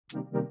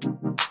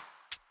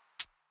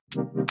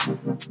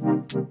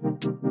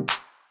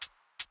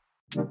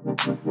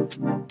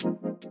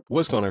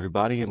What's going on,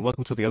 everybody, and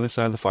welcome to the Other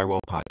Side of the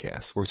Firewall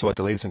podcast, where we talk about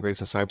the latest and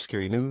greatest in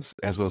cybersecurity news,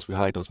 as well as we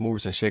highlight those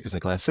movers and shakers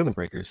and glass ceiling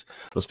breakers,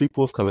 those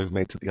people of color who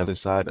made it to the other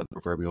side of the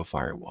proverbial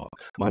firewall.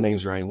 My name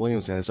is Ryan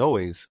Williams, and as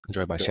always, I'm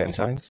joined by Shannon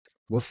Tynes.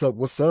 What's up?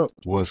 What's up?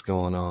 What's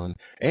going on?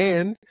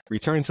 And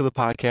returning to the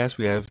podcast,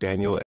 we have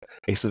Daniel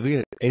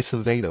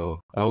Acevedo.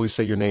 I always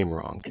say your name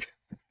wrong.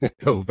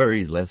 No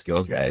worries. Let's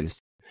go,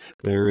 guys.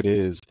 There it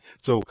is.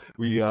 So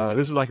we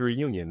this is like a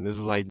reunion. This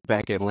is like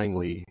back at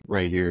Langley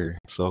right here.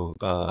 So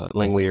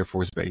Langley Air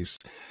Force Base.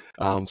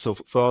 So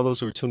for all those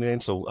who are tuning in,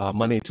 so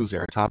Monday and Tuesday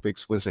are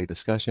topics, Wednesday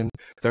discussion.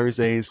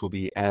 Thursdays will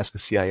be Ask a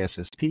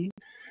CISSP.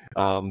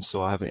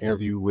 So I have an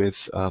interview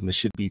with it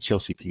should be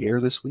Chelsea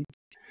Pierre this week.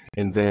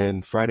 And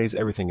then Fridays,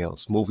 everything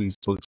else, movies,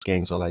 books,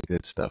 games, all that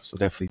good stuff. So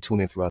definitely tune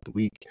in throughout the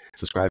week.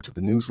 Subscribe to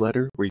the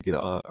newsletter where you get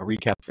a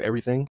recap of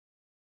everything,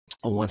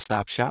 a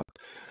one-stop shop.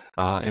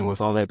 And with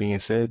all that being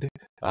said,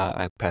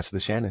 I pass it to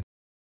Shannon.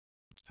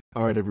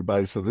 All right,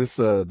 everybody. So this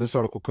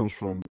article comes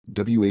from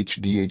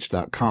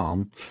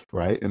WHDH.com,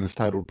 right? And it's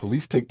titled,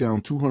 Police Take Down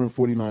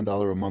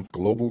 $249 a Month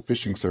Global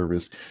Phishing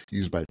Service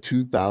Used by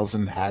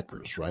 2,000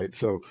 Hackers, right?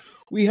 So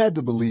we had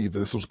to believe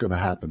this was going to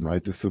happen,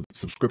 right? This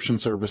subscription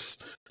service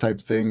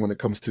type thing when it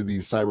comes to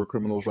these cyber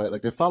criminals, right?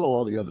 Like they follow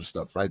all the other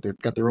stuff, right? They've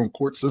got their own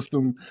court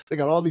system. They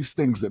got all these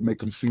things that make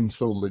them seem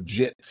so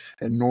legit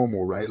and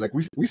normal, right? Like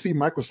we see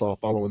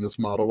Microsoft following this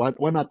model.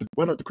 Why not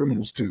the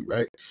criminals too,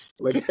 right?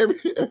 Like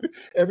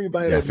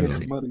everybody that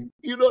makes money,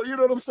 you know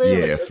what I'm saying?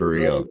 Yeah, like, for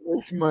real.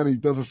 Makes money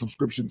does a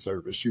subscription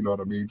service, you know what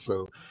I mean?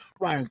 So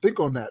Ryan, think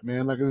on that,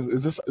 man. Like,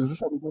 is this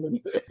how we're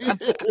going to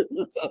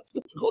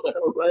go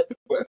down, right?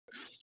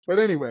 But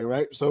anyway,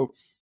 right? So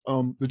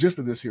the gist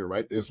of this here,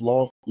 right, is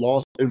law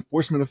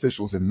enforcement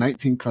officials in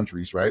 19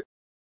 countries, right?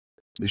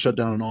 They shut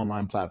down an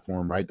online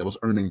platform, right, that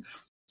earned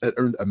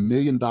 $1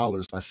 million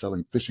by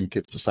selling phishing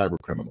kits to cyber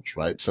criminals,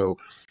 right? So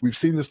we've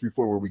seen this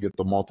before where we get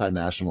the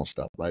multinational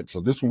stuff, right? So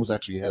this one was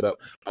actually head up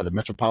by the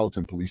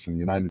Metropolitan Police in the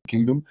United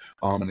Kingdom,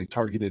 and they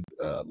targeted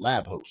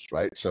lab hosts,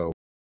 right? So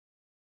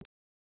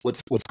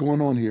what's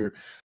going on here?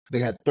 They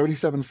had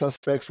 37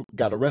 suspects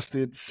got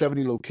arrested,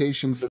 70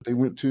 locations that they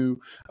went to,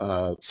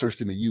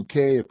 searched in the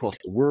UK, across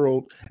the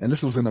world. And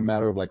this was in a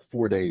matter of like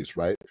 4 days,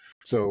 right?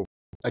 So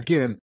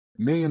again,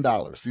 $1 million.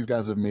 These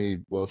guys have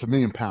made, well, it's £1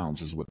 million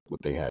is what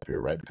they have here,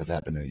 right? Because it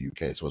happened in the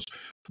UK. So it's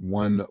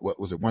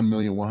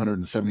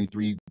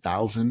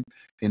 1,173,000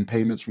 in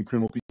payments from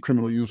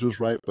criminal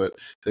users, right? But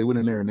they went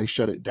in there and they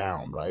shut it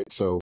down, right?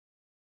 So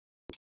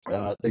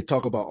they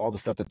talk about all the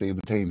stuff that they've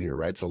obtained here,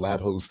 right? So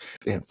lab hosts,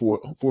 they had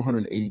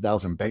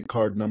 480,000 bank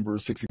card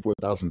numbers,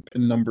 64,000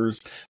 PIN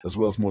numbers, as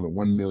well as more than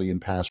 1 million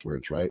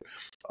passwords, right?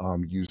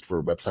 Used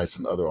for websites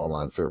and other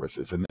online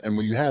services. And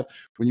when you have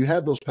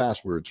those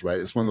passwords,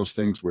 right, it's one of those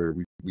things where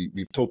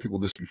we've told people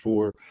this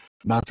before,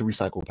 not to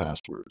recycle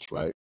passwords,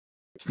 right?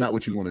 It's not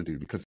what you want to do,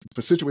 because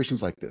for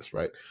situations like this,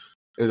 right,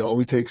 it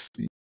only takes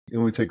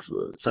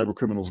cyber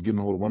criminals getting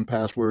a hold of one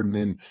password, and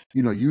then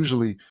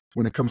usually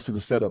when it comes to the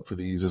setup for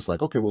these, it's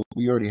like, okay, well,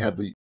 we already have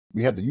the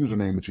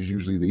username, which is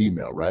usually the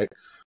email, right?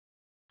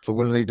 So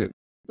what do?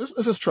 Let's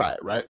just try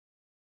it, right?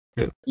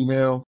 Yeah.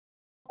 Email,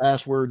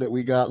 password that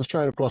we got. Let's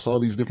try it across all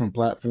these different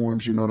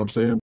platforms. You know what I'm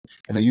saying?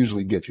 And they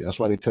usually get you. That's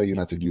why they tell you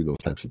not to do those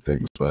types of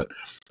things. But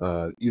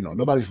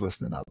nobody's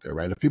listening out there,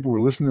 right? If people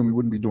were listening, we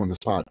wouldn't be doing this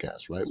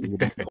podcast, right?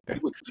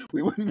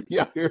 We wouldn't be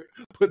out here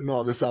putting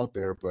all this out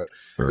there. But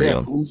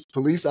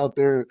police out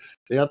there,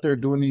 they out there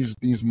doing these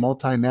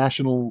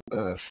multinational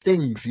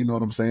stings. You know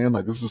what I'm saying?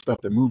 Like, this is stuff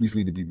that movies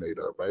need to be made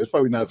of, right? It's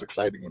probably not as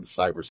exciting when it's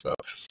cyber stuff.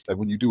 Like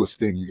when you do a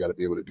sting, you got to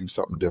be able to do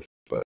something different.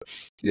 But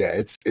yeah,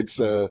 it's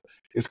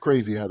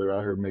crazy how they're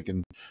out here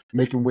making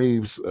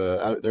waves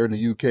out there in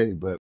the UK,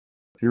 but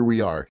here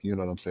we are, you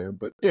know what I'm saying?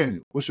 But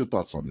Daniel, what's your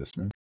thoughts on this,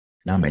 man?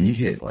 No, man, you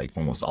hit like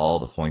almost all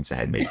the points I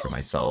had made for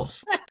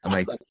myself. I'm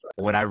like,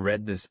 when I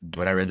read this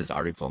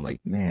article, I'm like,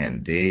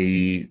 man,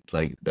 they,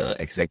 like,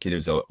 the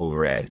executives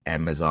over at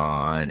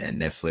Amazon and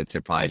Netflix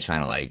are probably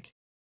trying to like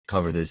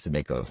cover this to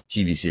make a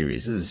TV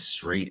series. This is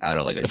straight out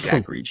of like a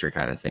Jack Reacher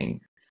kind of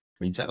thing.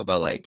 When you talk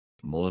about like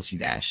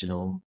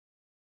multinational,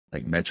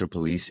 like Metro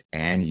Police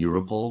and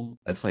Europol,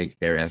 that's like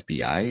their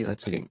FBI.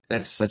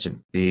 That's such a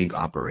big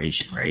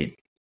operation, right?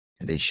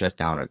 And they shut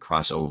down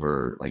across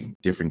over like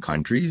different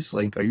countries.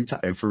 Like, are you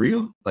for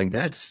real? Like,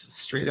 that's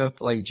straight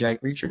up like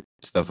Jack Reacher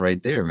stuff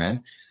right there,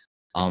 man.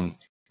 So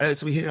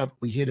we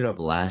hit it up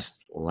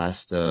last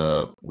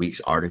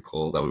week's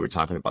article that we were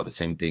talking about the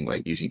same thing,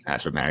 like using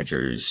password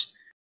managers.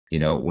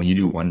 When you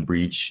do one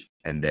breach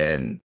and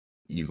then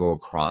you go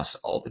across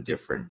all the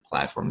different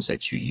platforms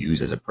that you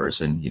use as a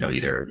person,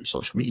 either your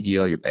social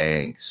media, your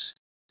banks,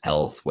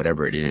 health,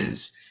 whatever it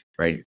is,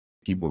 right?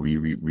 People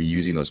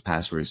reusing those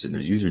passwords and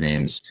those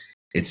usernames.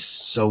 It's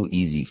so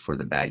easy for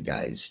the bad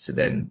guys to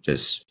then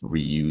just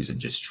reuse and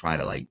just try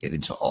to like get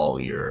into all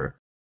your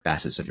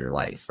facets of your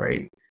life,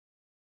 right?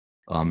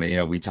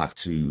 And, we talked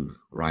to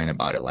Ryan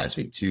about it last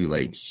week too.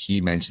 Like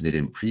he mentioned it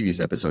in previous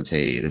episodes.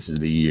 Hey, this is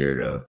the year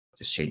to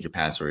just change your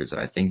passwords.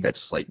 And I think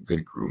that's like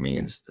good grooming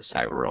in the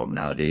cyber realm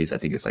nowadays. I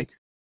think it's like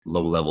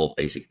low level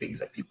basic things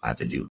that people have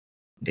to do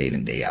day in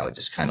and day out.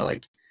 Just kind of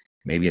like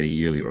maybe at a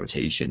yearly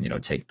rotation,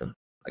 take them,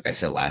 like I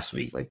said last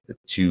week, like the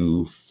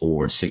 2,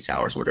 4, 6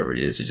 hours, whatever it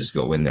is, to just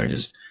go in there and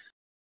just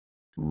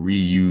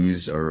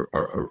reuse or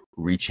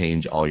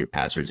rechange all your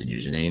passwords and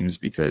usernames,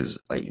 because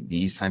like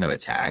these kind of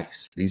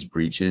attacks, these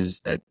breaches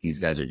that these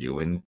guys are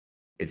doing,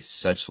 it's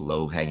such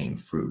low hanging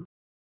fruit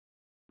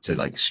to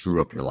like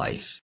screw up your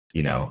life,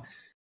 and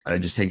it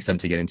just takes them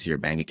to get into your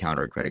bank account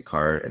or credit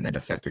card and then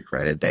affect your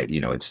credit that,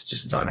 it's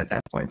just done at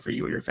that point for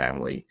you or your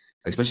family,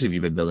 especially if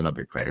you've been building up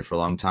your credit for a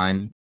long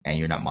time and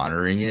you're not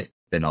monitoring it.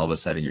 Then all of a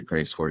sudden your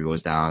credit score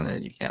goes down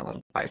and you can't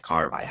like buy a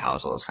car, buy a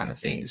house, all those kind of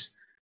things.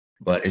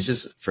 But it's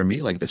just, for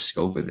me, like the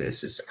scope of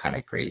this is kind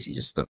of crazy,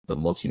 just the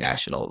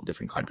multinational,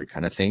 different country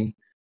kind of thing.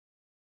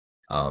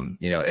 And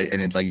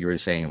it's like you were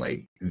saying,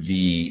 like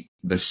the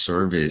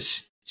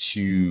service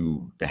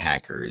to the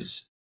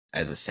hackers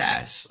as a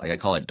SaaS, like I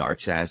call it dark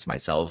SaaS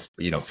myself,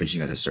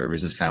 phishing as a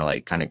service is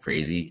kind of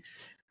crazy.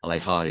 I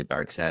like calling it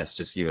dark SaaS,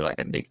 just give it like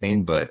a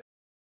nickname, but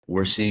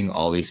we're seeing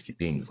all these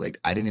things. Like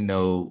I didn't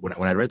know when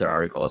I read the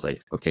article, I was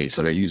like, okay,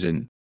 so they're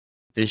using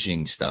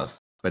phishing stuff.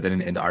 But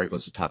then in the article,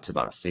 it talks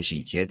about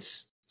phishing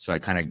kits. So I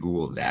kind of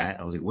Googled that.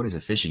 I was like, what is a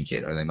phishing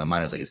kit? And then my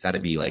mind was like, it's got to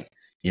be like,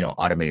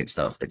 automated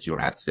stuff that you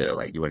don't have to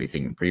like do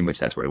anything. Pretty much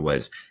that's what it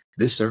was.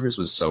 This service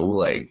was so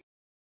like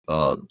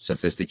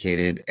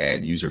sophisticated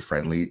and user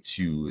friendly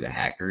to the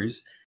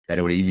hackers that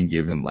it would even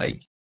give them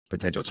like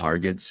potential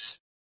targets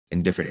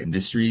in different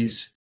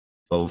industries,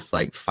 both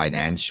like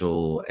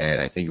financial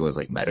and I think it was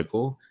like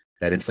medical,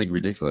 that it's like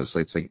ridiculous.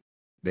 It's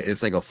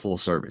like a full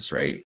service,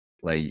 right?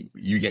 Like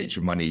you get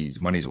your money's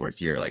worth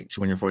here, like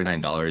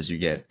 $249. You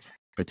get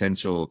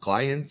potential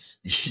clients,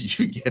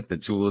 you get the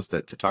tools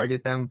to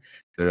target them,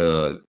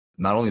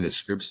 not only the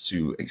scripts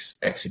to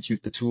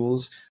execute the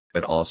tools,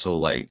 but also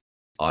like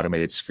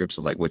automated scripts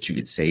of like what you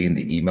could say in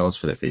the emails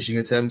for the phishing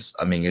attempts.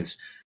 I mean, it's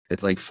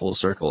like full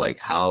circle, like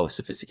how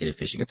sophisticated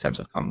phishing attempts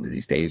have come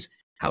these days,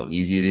 how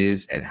easy it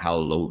is, and how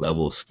low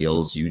level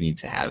skills you need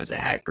to have as a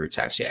hacker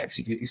to actually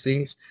execute these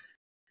things.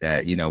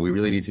 That, we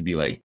really need to be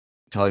like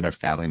telling our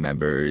family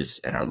members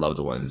and our loved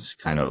ones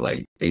kind of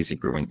like basic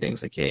grooming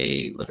things like,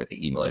 hey, look at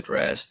the email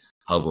address,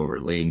 hover over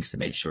links to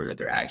make sure that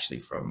they're actually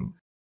from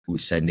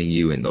who's sending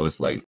you, and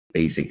those like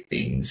basic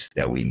things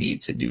that we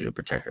need to do to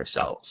protect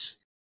ourselves.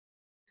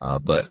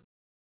 But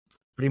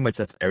pretty much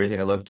that's everything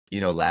I looked.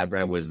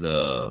 LabRat was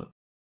the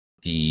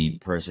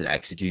person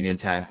executing the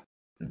attack.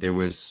 There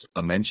was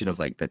a mention of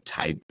like the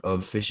type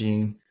of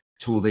phishing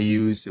tool they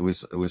used. It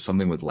was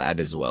something with Lad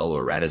as well,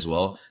 or Rat as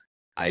well.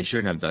 I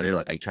shouldn't have done it.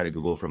 Like I tried to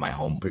Google for my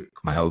home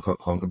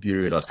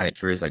computer, and I was kind of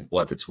curious like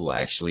what the tool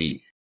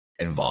actually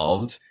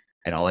involved.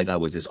 And all I got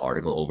was this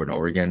article over and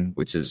over again,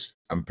 which is,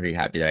 I'm pretty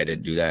happy that I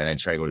didn't do that. And I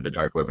tried to go to the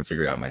dark web and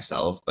figure it out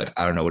myself. But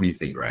I don't know. What do you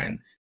think, Ryan?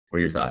 What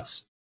are your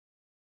thoughts?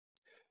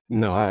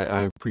 No,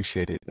 I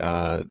appreciate it.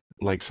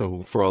 Like,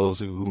 so for all those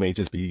who may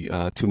just be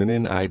tuning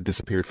in, I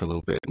disappeared for a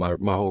little bit. My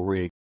whole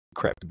rig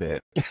crapped to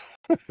bed.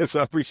 So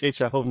I appreciate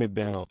y'all holding it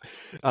down.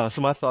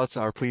 So my thoughts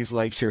are, please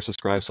like, share,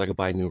 subscribe so I can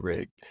buy a new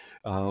rig.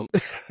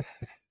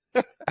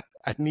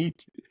 I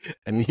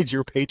need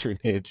your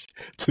patronage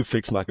to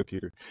fix my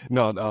computer.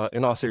 No,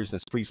 in all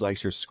seriousness, please like,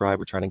 share, subscribe.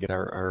 We're trying to get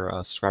our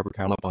subscriber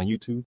count up on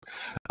YouTube,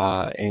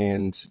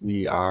 and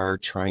we are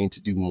trying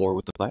to do more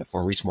with the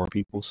platform, reach more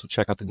people. So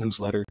check out the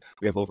newsletter.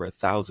 We have over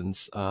 1,000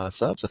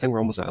 subs. I think we're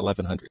almost at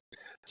 1,100.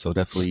 So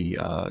definitely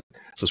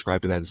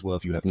subscribe to that as well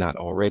if you have not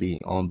already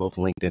on both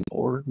LinkedIn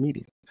or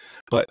Medium.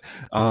 But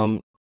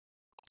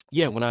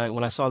yeah, when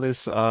I saw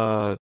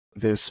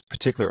this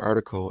particular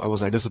article, I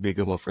was like, this will be a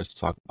good one for us to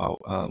talk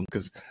about,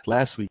 because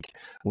last week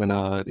when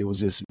it was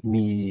just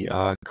me,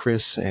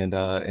 Chris, and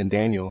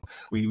Daniel,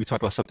 we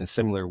talked about something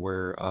similar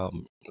where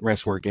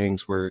ransomware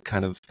gangs were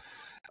kind of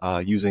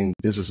using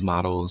business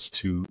models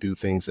to do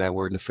things that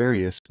were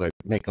nefarious, but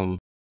make them.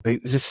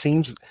 It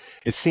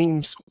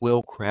seems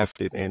well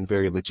crafted and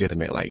very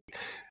legitimate, like.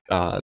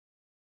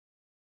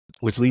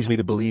 Which leads me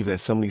to believe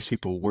that some of these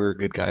people were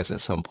good guys at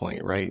some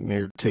point, right? And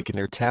they're taking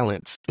their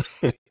talents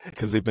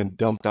because they've been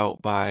dumped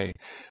out by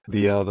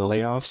the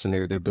layoffs, and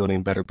they're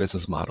building better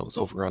business models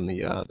over on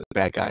the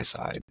bad guy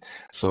side.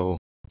 So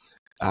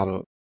I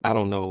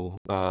don't know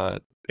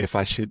if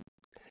I should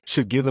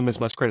give them as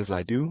much credit as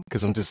I do,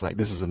 because I'm just like,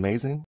 this is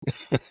amazing,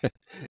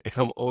 and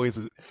I'm always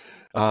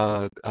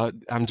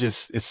I'm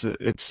just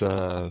it's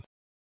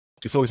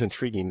always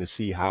intriguing to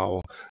see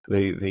how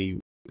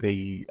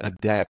they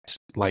adapt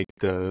like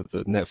the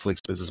Netflix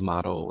business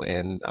model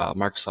and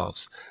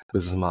Microsoft's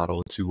business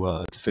model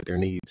to fit their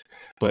needs,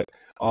 but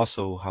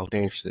also how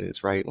dangerous it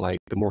is, right? Like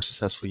the more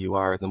successful you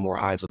are, the more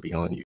eyes will be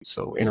on you.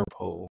 So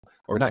Interpol,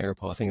 or not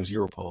Interpol, I think it was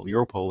Europol.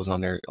 Europol was on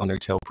their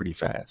tail pretty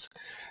fast,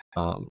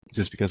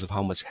 just because of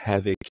how much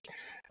havoc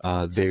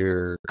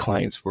their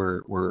clients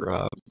were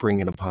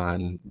bringing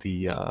upon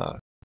the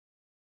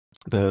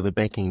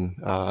banking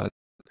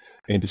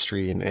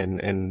industry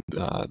and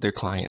their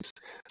clients.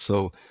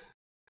 So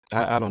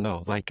I don't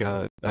know. Like,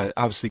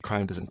 obviously,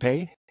 crime doesn't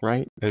pay,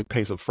 right? It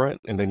pays up front,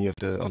 and then you have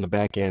to on the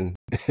back end.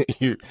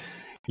 you're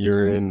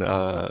you're in,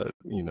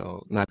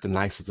 not the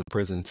nicest of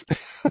prisons,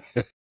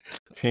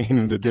 paying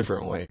in a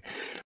different way.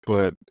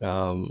 But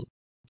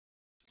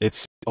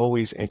it's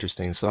always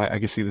interesting. So I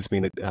can see this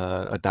being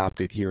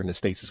adopted here in the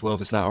States as well,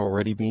 if it's not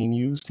already being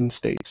used in the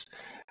States,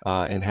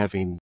 and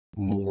having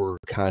more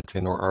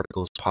content or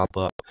articles pop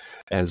up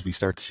as we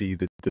start to see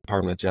the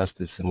Department of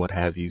Justice and what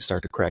have you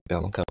start to crack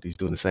down on companies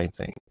doing the same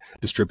thing,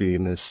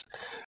 distributing this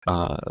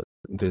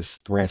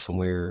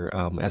ransomware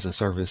as a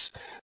service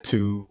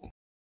to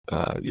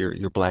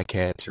your Black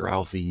Hats, your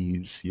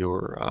Alphys,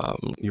 your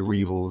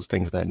Revels,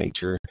 things of that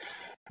nature,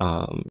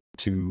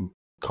 to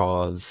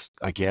cause,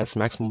 I guess,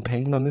 maximum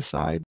pain on this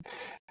side.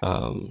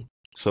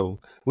 So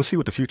we'll see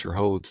what the future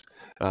holds.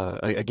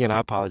 Again, I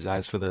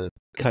apologize for the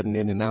cutting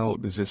in and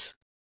out. It's just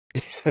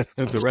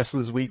the rest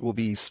of this week will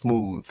be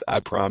smooth, I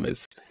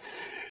promise.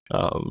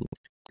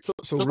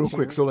 So real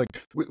quick, so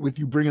like with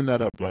you bringing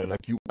that up, right?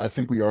 Like I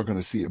think we are going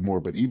to see it more,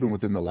 but even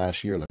within the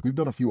last year, like we've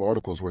done a few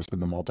articles where it's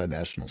been the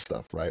multinational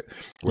stuff, right?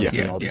 Where it's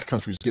been all these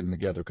countries getting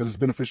together because it's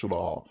beneficial to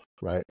all,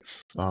 right?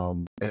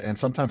 And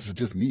sometimes it's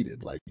just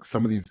needed. Like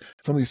some of these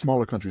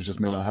smaller countries just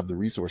may not have the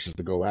resources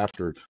to go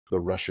after the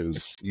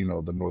Russias,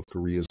 the North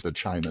Koreas, the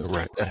Chinas,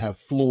 right, that have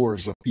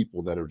floors of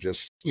people that are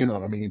just,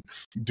 what I mean,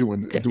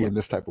 doing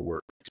this type of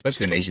work.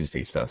 Especially the nation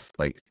state stuff,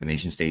 like the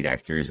nation state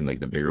actors and like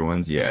the bigger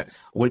ones. Yeah.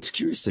 What's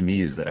curious to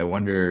me is that I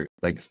wonder,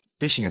 like,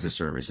 phishing as a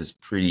service is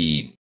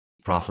pretty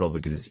profitable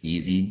because it's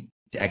easy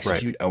to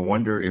execute. Right. I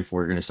wonder if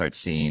we're going to start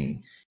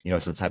seeing,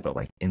 some type of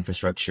like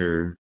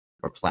infrastructure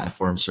or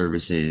platform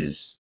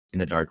services in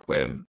the dark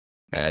web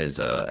as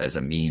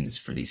a means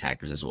for these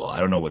hackers as well.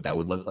 I don't know what that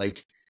would look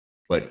like,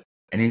 but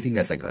anything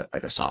that's like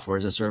a software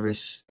as a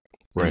service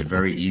is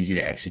very easy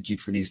to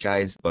execute for these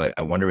guys. But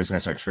I wonder if it's going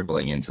to start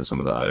trickling into some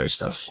of the other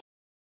stuff.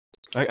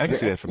 I can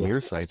see that from your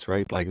sites,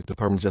 right? Like if the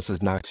Department of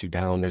Justice knocks you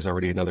down, there's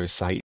already another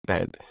site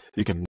that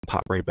you can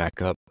pop right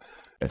back up.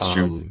 That's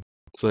true.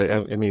 So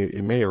I mean,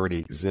 it may already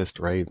exist,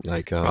 right?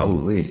 Like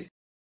probably,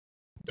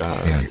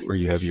 where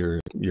you have your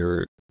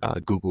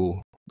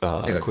Google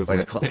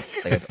equivalent,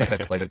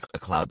 like a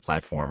cloud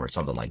platform or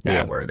something like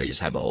that, where they just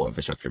have the whole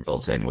infrastructure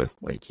built in with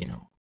like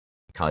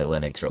Kali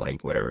Linux or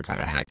like whatever kind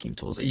of hacking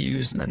tools they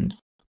use, and then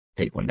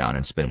take one down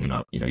and spin one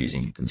up,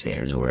 using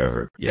containers or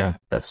whatever. Yeah,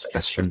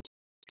 that's true.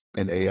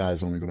 And AI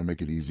is only going to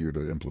make it easier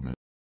to implement.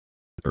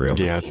 For real.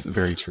 Yeah, it's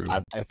very true.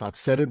 If I've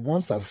said it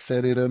once, I've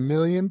said it a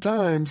million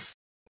times.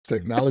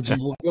 Technology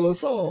will kill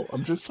us all.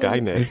 I'm just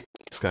saying.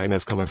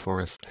 Skynet's coming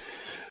for us.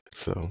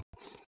 So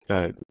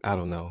I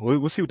don't know.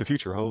 We'll see what the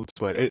future holds.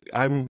 But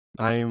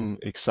I'm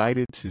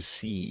excited to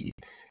see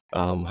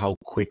how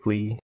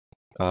quickly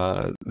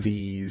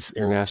these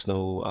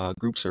international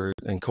groups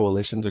and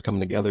coalitions are coming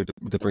together to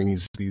bring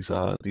these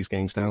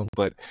gangs down.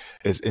 But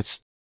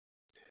it's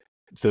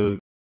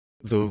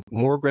the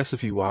more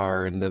aggressive you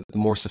are and the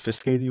more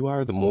sophisticated you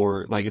are, the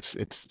more like it's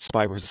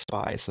spy versus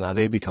spy. So now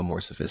they become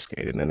more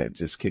sophisticated, and it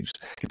just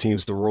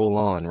continues to roll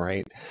on,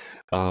 right?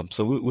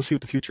 So we'll see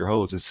what the future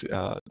holds. It's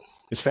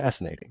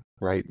fascinating,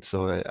 right?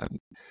 So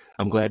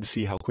I'm glad to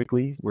see how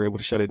quickly we're able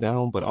to shut it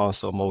down, but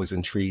also I'm always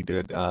intrigued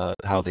at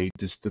how they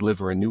just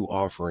deliver a new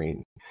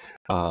offering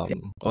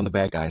on the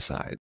bad guy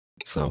side.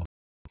 So.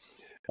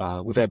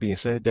 With that being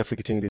said,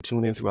 definitely continue to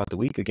tune in throughout the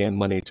week. Again,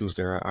 Monday,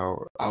 Tuesday,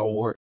 our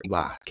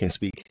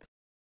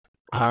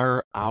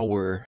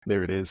hour,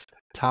 there it is,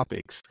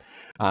 topics.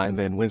 And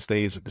then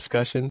Wednesdays, a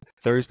discussion.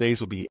 Thursdays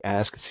will be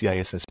Ask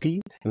CISSP.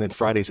 And then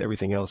Fridays,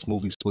 everything else,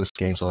 movies, twists,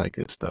 games, all that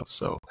good stuff.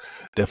 So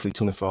definitely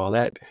tune in for all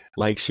that.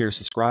 Like, share,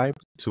 subscribe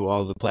to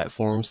all the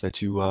platforms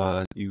that you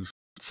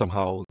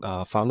somehow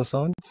found us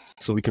on,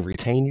 so we can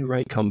retain you,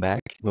 right? Come back.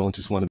 We don't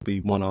just want to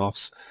be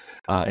one-offs.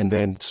 And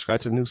then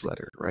subscribe to the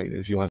newsletter, right?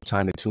 If you don't have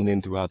time to tune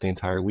in throughout the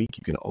entire week,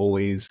 you can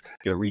always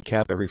get a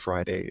recap every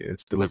Friday.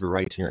 It's delivered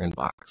right to your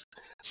inbox.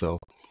 So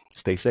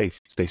stay safe,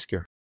 stay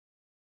secure.